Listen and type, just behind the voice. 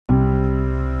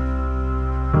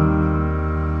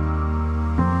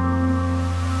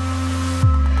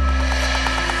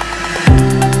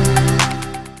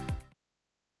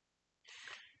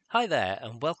Hi there,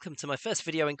 and welcome to my first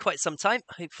video in quite some time,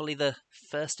 hopefully the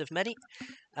first of many.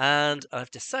 And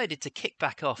I've decided to kick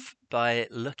back off by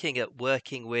looking at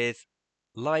working with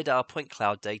LiDAR point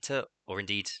cloud data, or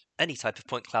indeed any type of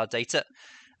point cloud data,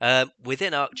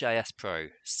 within ArcGIS Pro.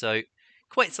 So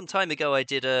quite some time ago, I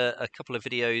did a couple of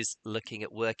videos looking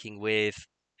at working with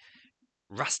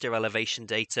raster elevation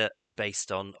data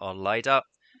based on LiDAR.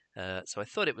 So I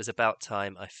thought it was about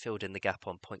time I filled in the gap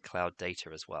on point cloud data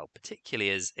as well, particularly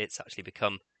as it's actually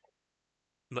become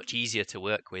much easier to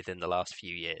work with in the last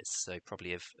few years. So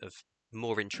probably of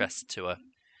more interest to a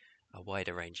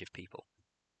wider range of people.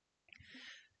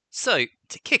 So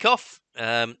to kick off,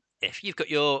 if you've got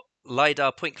your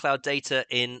LiDAR point cloud data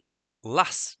in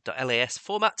LAS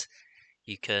format,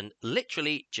 you can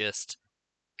literally just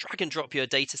drag and drop your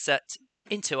data set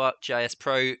into ArcGIS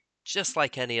Pro just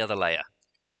like any other layer.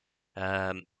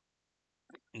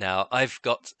 Now I've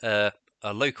got a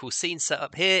local scene set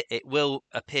up here. It will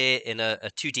appear in a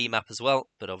 2D map as well,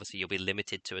 but obviously you'll be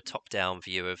limited to a top-down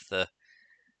view of the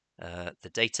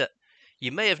data.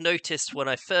 You may have noticed when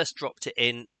I first dropped it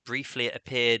in, briefly it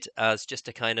appeared as just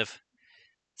a kind of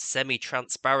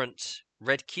semi-transparent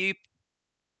red cube.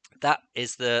 That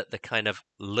is the kind of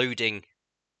loading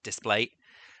display,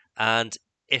 and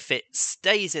if it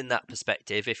stays in that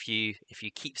perspective, if you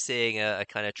keep seeing a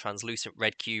kind of translucent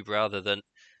red cube rather than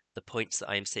the points that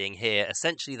I'm seeing here,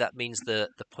 essentially that means the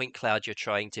point cloud you're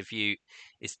trying to view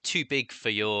is too big for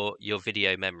your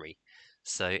video memory.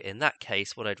 So in that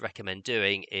case, what I'd recommend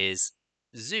doing is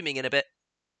zooming in a bit,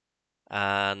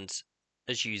 and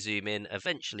as you zoom in,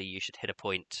 eventually you should hit a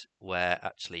point where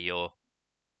actually your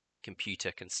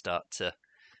computer can start to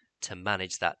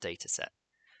manage that data set.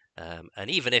 And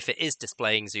even if it is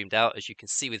displaying zoomed out, as you can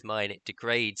see with mine, it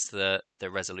degrades the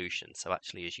resolution. So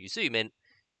actually, as you zoom in,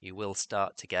 you will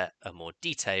start to get a more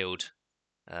detailed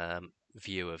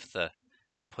view of the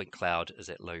point cloud as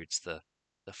it loads the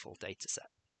full data set.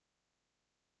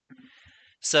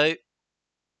 So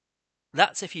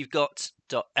that's if you've got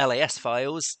 .las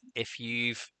files. If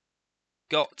you've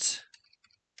got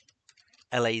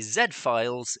LAZ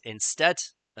files instead,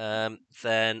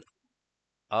 then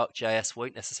ArcGIS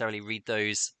won't necessarily read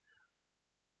those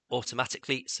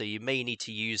automatically, so you may need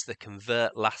to use the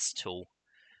convert LAS tool.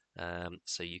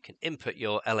 So you can input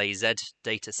your LAZ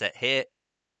dataset here,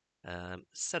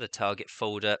 set a target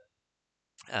folder,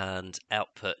 and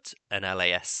output an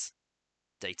LAS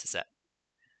dataset.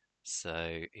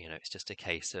 So, it's just a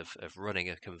case of running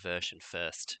a conversion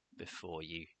first before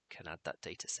you can add that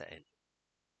dataset in.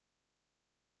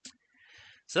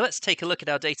 So let's take a look at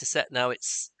our dataset now.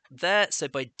 It's there. So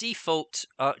by default,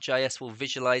 ArcGIS will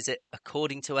visualize it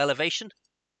according to elevation.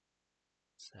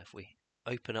 So if we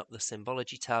open up the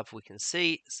symbology tab, we can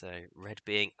see, so red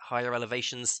being higher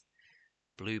elevations,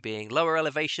 blue being lower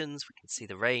elevations. We can see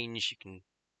the range. You can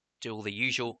do all the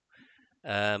usual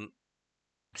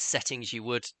settings you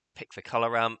would, pick the color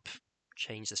ramp,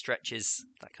 change the stretches,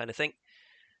 that kind of thing.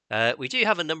 We do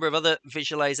have a number of other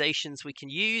visualizations we can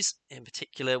use. In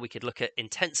particular, we could look at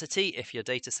intensity if your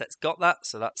data set's got that.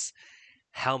 So that's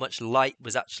how much light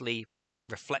was actually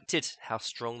reflected, how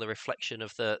strong the reflection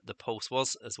of the pulse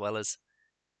was, as well as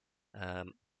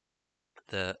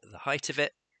the height of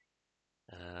it.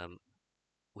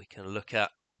 We can look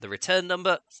at the return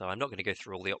number. So I'm not going to go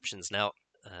through all the options now.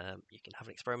 You can have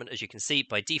an experiment. As you can see,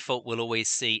 by default, we'll always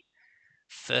see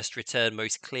first return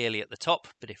most clearly at the top,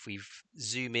 but if we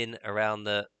zoom in around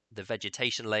the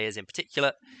vegetation layers in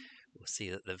particular, we'll see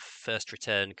that the first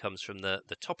return comes from the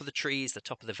top of the trees, the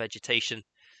top of the vegetation,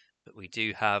 but we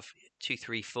do have 2,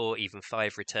 3, 4, even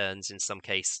 5 returns in some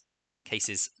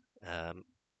cases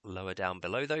lower down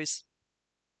below those.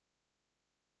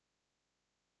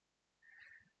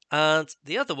 And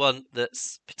the other one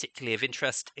that's particularly of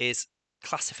interest is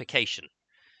classification.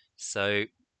 So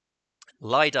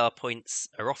LiDAR points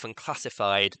are often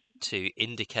classified to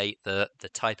indicate the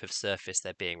type of surface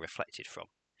they're being reflected from.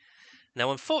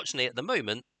 Now, unfortunately, at the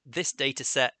moment, this data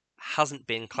set hasn't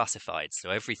been classified,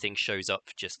 so everything shows up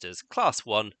just as Class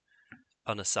 1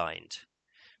 unassigned.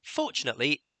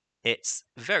 Fortunately, it's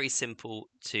very simple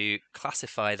to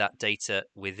classify that data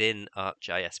within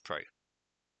ArcGIS Pro.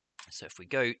 So if we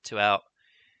go to our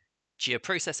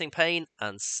geoprocessing pane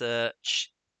and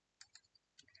search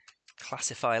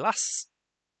Classify LAS,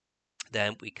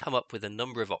 then we come up with a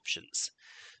number of options.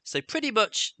 So pretty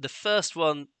much the first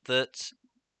one that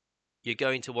you're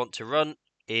going to want to run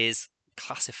is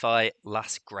Classify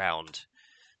LAS Ground.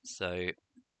 So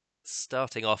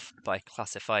starting off by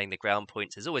classifying the ground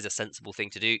points is always a sensible thing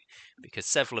to do, because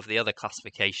several of the other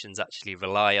classifications actually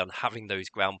rely on having those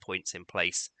ground points in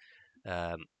place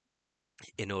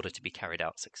in order to be carried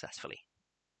out successfully.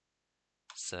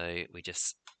 So we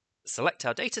just select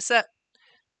our data set.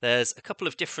 There's a couple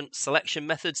of different selection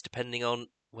methods depending on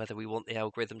whether we want the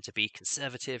algorithm to be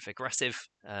conservative, aggressive,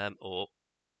 or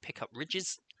pick up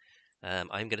ridges. I'm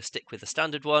going to stick with the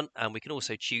standard one, and we can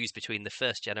also choose between the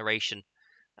first generation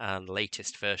and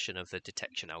latest version of the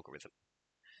detection algorithm.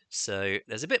 So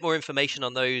there's a bit more information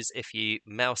on those if you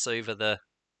mouse over the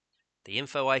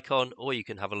info icon, or you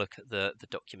can have a look at the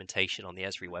documentation on the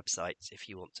Esri website if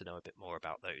you want to know a bit more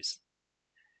about those.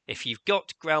 If you've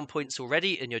got ground points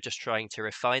already and you're just trying to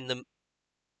refine them,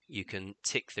 you can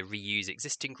tick the reuse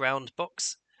existing ground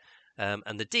box.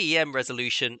 And the DEM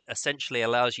resolution essentially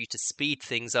allows you to speed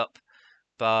things up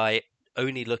by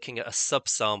only looking at a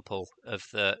subsample of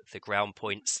the ground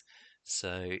points.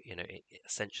 So,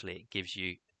 essentially it gives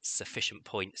you sufficient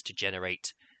points to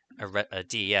generate a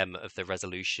DEM of the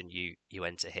resolution you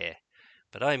enter here.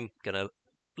 But I'm going to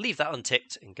leave that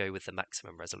unticked and go with the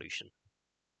maximum resolution.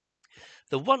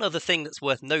 The one other thing that's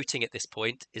worth noting at this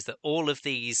point is that all of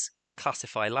these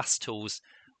classify LAS tools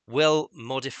will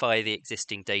modify the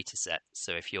existing dataset.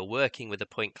 So if you're working with a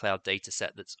point cloud dataset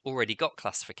that's already got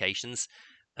classifications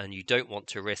and you don't want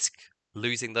to risk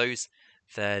losing those,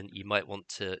 then you might want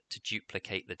to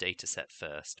duplicate the dataset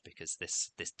first, because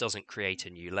this doesn't create a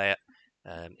new layer.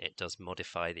 It does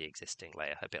modify the existing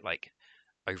layer, a bit like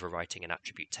overwriting an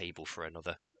attribute table for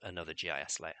another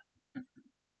GIS layer.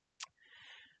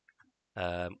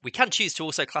 We can choose to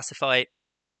also classify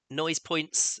noise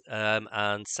points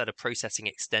and set a processing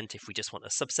extent if we just want a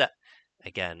subset.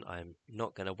 Again, I'm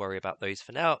not going to worry about those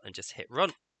for now and just hit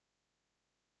run.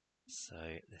 So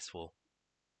this will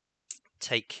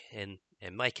take, in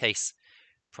my case,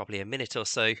 probably a minute or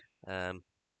so,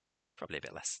 probably a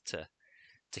bit less to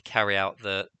carry out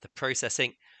the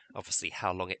processing. Obviously,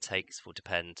 how long it takes will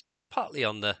depend partly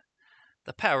on the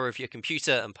power of your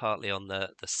computer and partly on the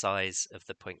size of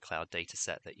the point cloud data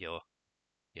set that you're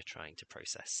trying to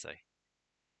process. So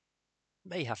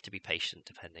may have to be patient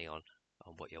depending on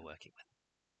what you're working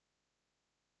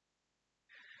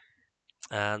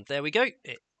with. And there we go.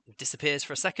 It disappears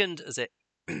for a second as it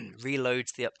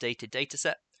reloads the updated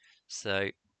dataset. So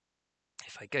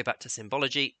if I go back to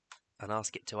symbology and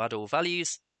ask it to add all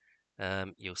values,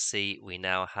 you'll see we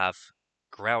now have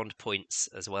ground points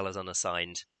as well as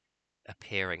unassigned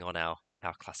appearing on our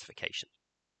classification.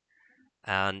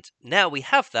 And now we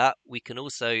have that, we can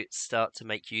also start to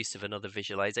make use of another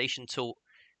visualization tool,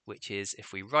 which is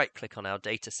if we right click on our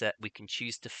data set, we can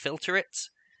choose to filter it.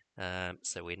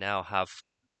 So we now have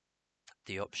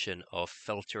the option of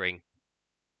filtering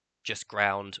just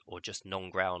ground or just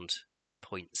non-ground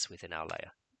points within our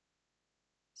layer.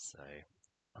 So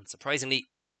unsurprisingly,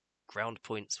 ground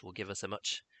points will give us a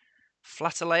much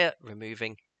flatter layer,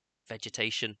 removing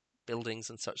vegetation,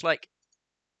 buildings and such like.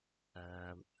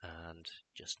 And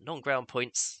just non-ground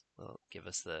points will give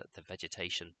us the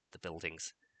vegetation, the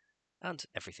buildings, and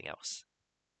everything else.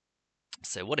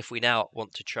 So what if we now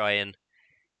want to try and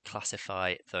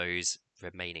classify those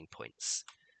remaining points?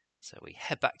 So we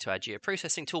head back to our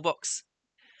geoprocessing toolbox,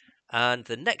 and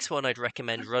the next one I'd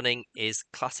recommend running is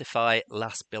classify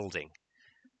LAS building,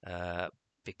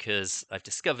 because I've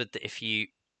discovered that if you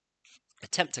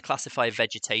attempt to classify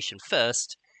vegetation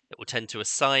first, it will tend to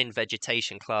assign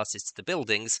vegetation classes to the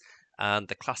buildings, and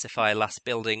the classify LAS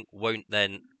building won't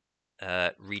then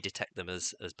redetect them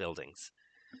as buildings.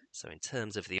 So in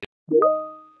terms of the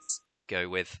go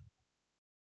with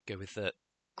the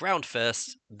ground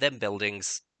first, then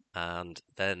buildings, and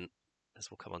then,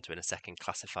 as we'll come on to in a second,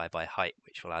 classify by height,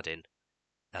 which will add in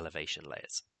elevation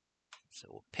layers. So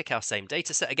we'll pick our same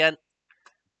data set again.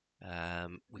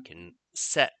 We can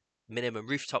set minimum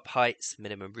rooftop heights,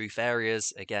 minimum roof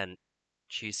areas. Again,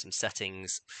 choose some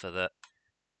settings for the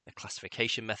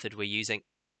classification method we're using.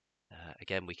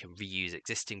 Again, we can reuse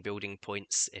existing building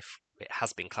points if it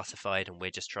has been classified and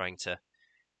we're just trying to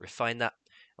refine that.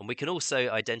 And we can also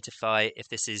identify if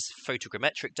this is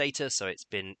photogrammetric data, so it's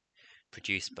been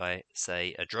produced by,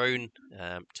 say, a drone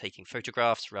taking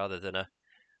photographs rather than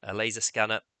a laser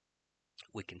scanner.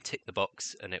 We can tick the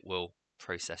box and it will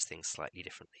process things slightly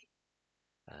differently.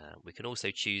 We can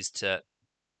also choose to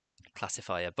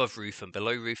classify above roof and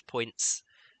below roof points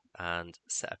and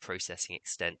set a processing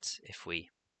extent if we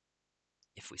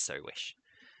so wish.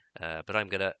 But I'm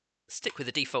going to stick with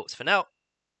the defaults for now,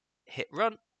 hit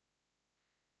run,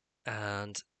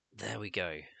 and there we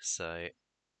go. So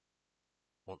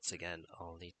once again,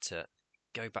 I'll need to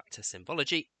go back to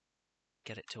symbology,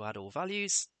 get it to add all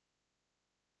values,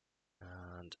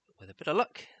 and with a bit of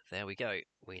luck, there we go.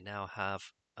 We now have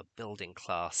a building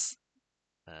class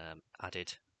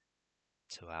added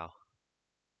to our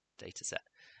dataset.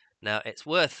 Now, it's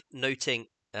worth noting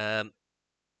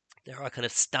there are kind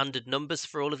of standard numbers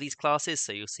for all of these classes.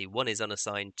 So you'll see 1 is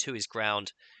unassigned, 2 is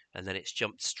ground, and then it's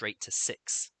jumped straight to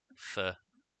 6 for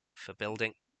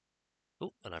building.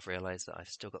 Oh, and I've realized that I've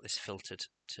still got this filtered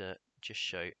to just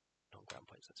show non-ground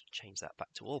points. Let's change that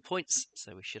back to all points,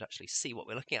 so we should actually see what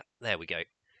we're looking at. There we go.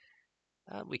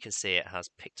 And we can see it has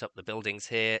picked up the buildings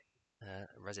here,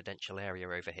 residential area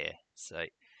over here. So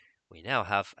we now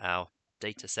have our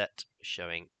data set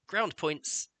showing ground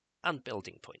points and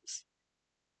building points.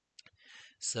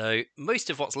 So most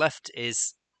of what's left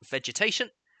is vegetation.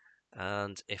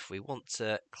 And if we want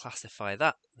to classify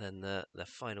that, then the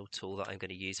final tool that I'm going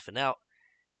to use for now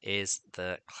is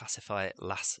the classify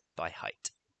LAS by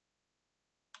height.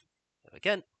 So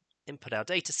again, input our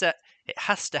data set. It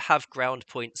has to have ground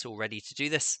points already to do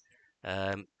this.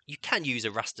 You can use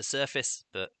a raster surface,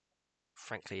 but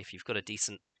frankly, if you've got a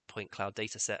decent point cloud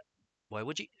data set, why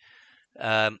would you?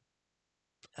 And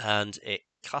it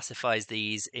classifies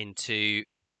these into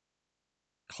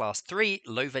class 3,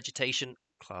 low vegetation,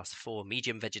 class 4,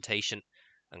 medium vegetation,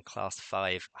 and class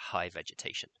 5, high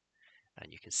vegetation.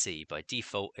 And you can see by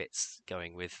default it's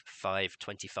going with 5,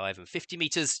 25, and 50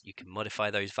 meters. You can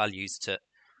modify those values to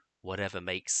whatever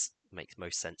makes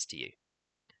most sense to you.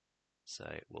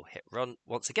 So we'll hit run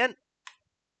once again.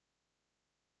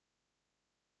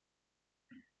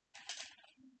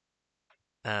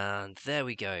 And there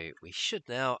we go. We should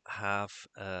now have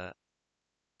a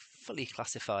fully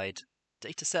classified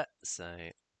data set. So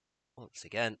once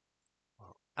again,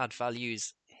 I'll add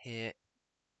values here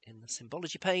in the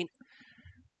symbology pane.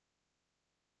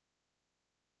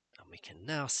 And we can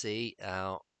now see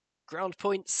our ground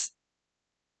points,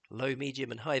 low,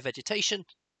 medium, and high vegetation,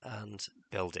 and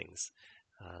buildings.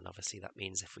 And obviously that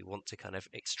means if we want to kind of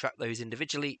extract those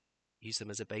individually, use them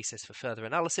as a basis for further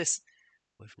analysis,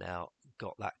 we've now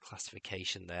got that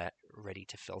classification there ready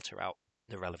to filter out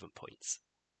the relevant points.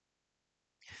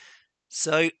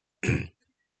 So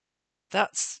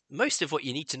that's most of what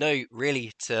you need to know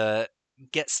really to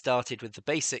get started with the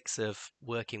basics of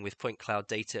working with point cloud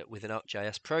data within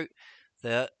ArcGIS Pro.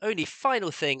 The only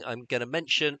final thing I'm going to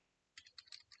mention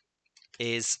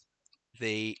is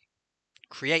the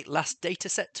Create LAS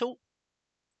dataset tool.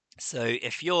 So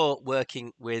if you're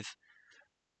working with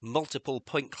multiple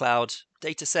point cloud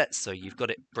datasets, so you've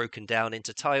got it broken down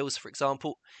into tiles, for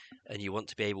example, and you want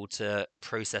to be able to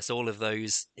process all of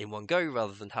those in one go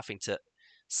rather than having to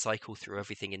cycle through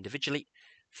everything individually,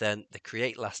 then the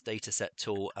Create LAS dataset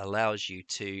tool allows you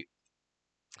to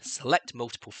select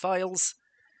multiple files.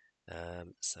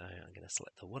 So I'm going to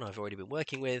select the one I've already been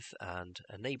working with and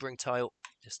a neighboring tile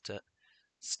just to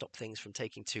stop things from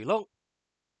taking too long.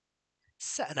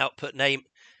 Set an output name,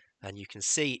 and you can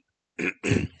see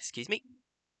excuse me,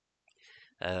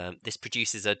 this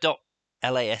produces a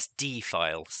 .lasd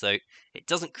file. So it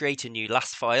doesn't create a new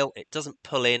LAS file, it doesn't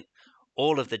pull in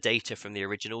all of the data from the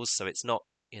originals, so it's not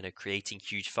creating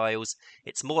huge files.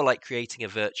 It's more like creating a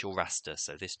virtual raster.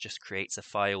 So this just creates a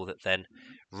file that then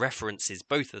references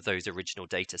both of those original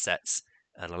data sets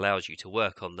and allows you to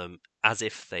work on them as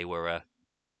if they were a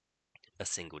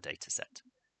single data set.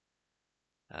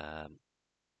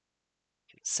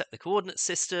 Set the coordinate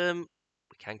system.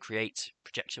 We can create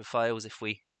projection files if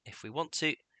we want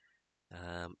to,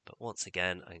 but once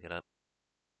again I'm going to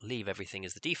leave everything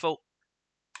as the default.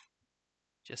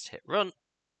 Just hit run,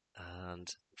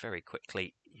 and very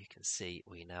quickly you can see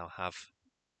we now have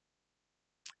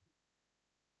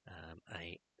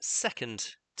a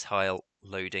second tile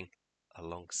loading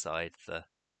alongside the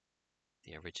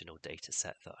original data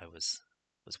set that I was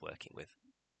working with.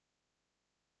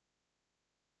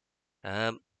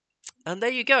 And there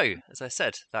you go. As I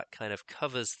said, that kind of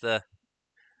covers the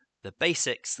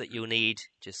basics that you'll need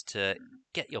just to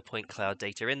get your point cloud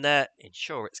data in there,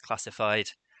 ensure it's classified,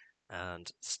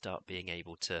 and start being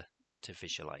able to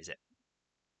visualize it.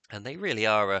 And they really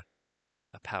are a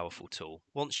powerful tool.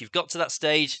 Once you've got to that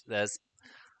stage, there's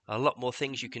a lot more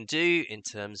things you can do in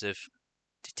terms of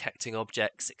detecting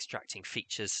objects, extracting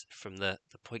features from the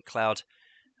point cloud,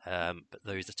 but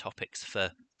those are topics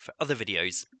for other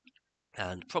videos.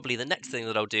 And probably the next thing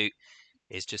that I'll do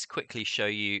is just quickly show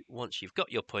you, once you've got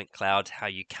your point cloud, how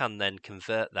you can then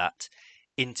convert that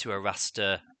into a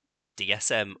raster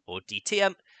DSM or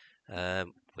DTM,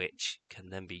 which can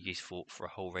then be useful for a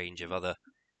whole range of other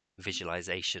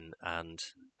visualization and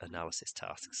analysis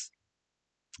tasks.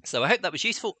 So I hope that was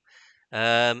useful.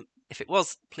 If it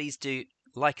was, please do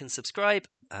like and subscribe,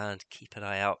 and keep an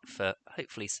eye out for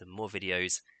hopefully some more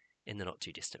videos in the not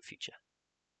too distant future.